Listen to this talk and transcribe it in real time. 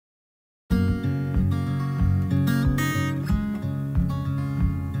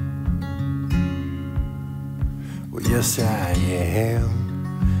Yes, I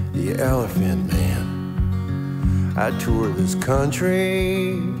am the Elephant Man. I tour this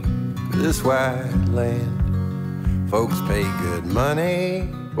country, this wide land. Folks pay good money.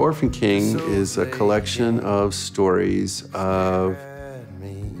 Orphan King is a collection of stories of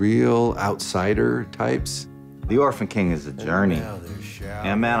real outsider types. The Orphan King is a journey.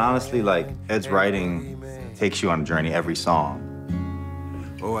 And man, honestly, like, Ed's writing takes you on a journey every song.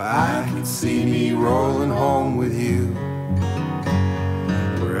 Oh, I could see me rolling home with you,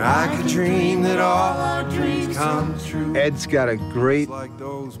 where I could dream that all our dreams come true. Ed's got a great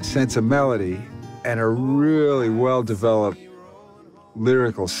sense of melody and a really well-developed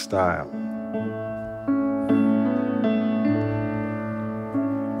lyrical style.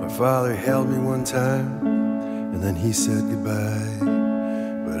 My father held me one time, and then he said goodbye,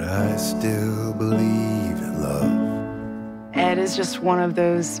 but I still believe in love. Ed is just one of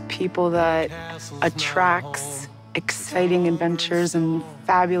those people that attracts exciting adventures and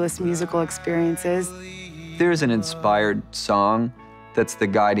fabulous musical experiences. There's an inspired song that's the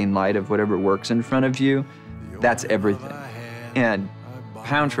guiding light of whatever works in front of you. That's everything. And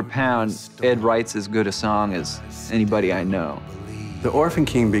pound for pound, Ed writes as good a song as anybody I know. The Orphan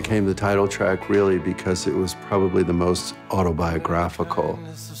King became the title track really because it was probably the most autobiographical.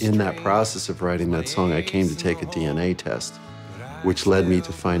 In that process of writing that song, I came to take a DNA test, which led me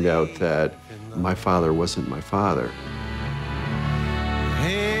to find out that my father wasn't my father.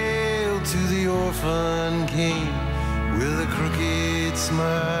 Hail to the Orphan King with a crooked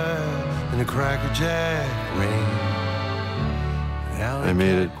smile and a Cracker Jack ring. I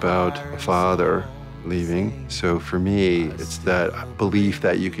made it about a father leaving. So for me, it's that belief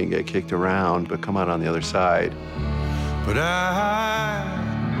that you can get kicked around but come out on the other side. But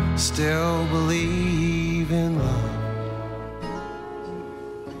I still believe in love.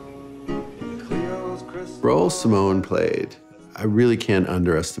 Role Simone played, I really can't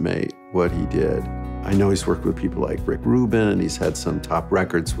underestimate what he did. I know he's worked with people like Rick Rubin, and he's had some top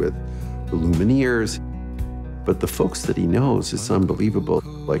records with the Lumineers. But the folks that he knows is unbelievable.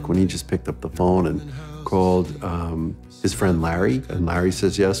 Like when he just picked up the phone and called his friend Larry, and Larry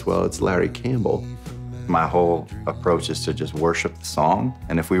says, yes, well, it's Larry Campbell. My whole approach is to just worship the song,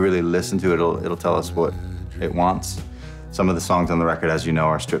 and if we really listen to it, it'll tell us what it wants. Some of the songs on the record, as you know,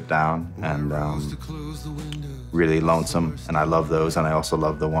 are stripped down and really lonesome, and I love those, and I also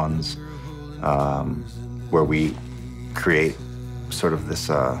love the ones where we create sort of this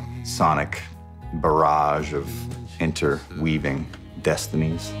sonic barrage of interweaving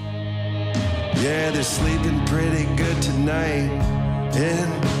destinies. Yeah, they're sleeping pretty good tonight in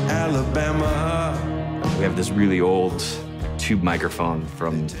Alabama. We have this really old tube microphone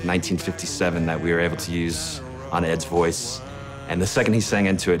from 1957 that we were able to use on Ed's voice. And the second he sang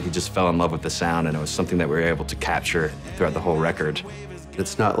into it, he just fell in love with the sound, and it was something that we were able to capture throughout the whole record.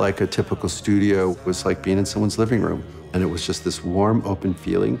 It's not like a typical studio. It was like being in someone's living room. And it was just this warm, open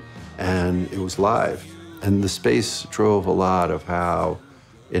feeling, and it was live. And the space drove a lot of how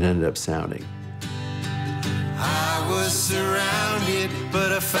it ended up sounding. I was surrounded,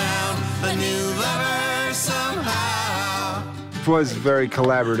 but I found a new lover somehow. It was a very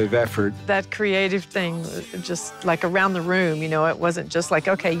collaborative effort. That creative thing was just like around the room, you know, it wasn't just like,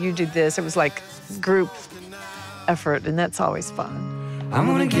 okay, you do this. It was like group effort, and that's always fun. I'm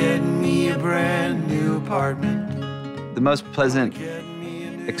gonna get me a brand new apartment. The most pleasant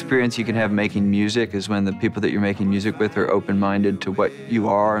experience you can have making music is when the people that you're making music with are open-minded to what you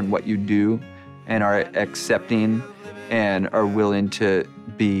are and what you do, and are accepting and are willing to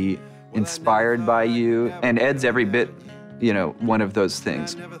be inspired by you. And Ed's every bit, you know, one of those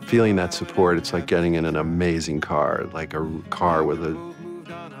things. Feeling that support, it's like getting in an amazing car, like a car with a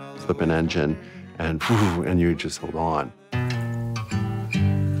flippin' engine, and you just hold on.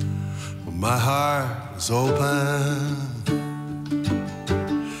 My heart was open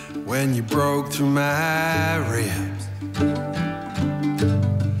when you broke through my ribs.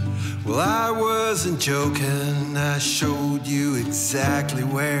 Well, I wasn't joking. I showed you exactly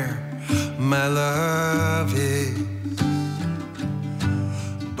where my love is.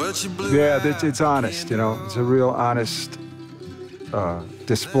 But you blew it's honest, you know. It's a real honest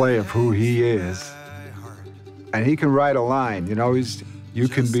display of who he is. And he can write a line, you know. You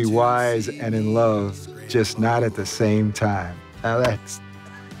can be wise and in love, just not at the same time. Now that's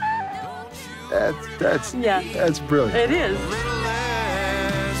brilliant. It is.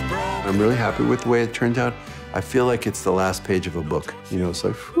 I'm really happy with the way it turned out. I feel like it's the last page of a book. You know, it's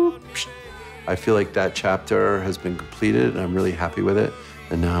like, whoosh. I feel like that chapter has been completed, and I'm really happy with it.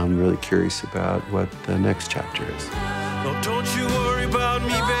 And now I'm really curious about what the next chapter is. No, don't you worry about me,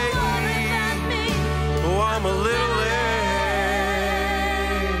 baby. Oh, I'm a little less.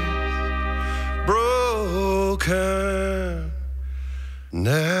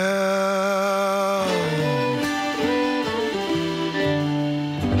 Now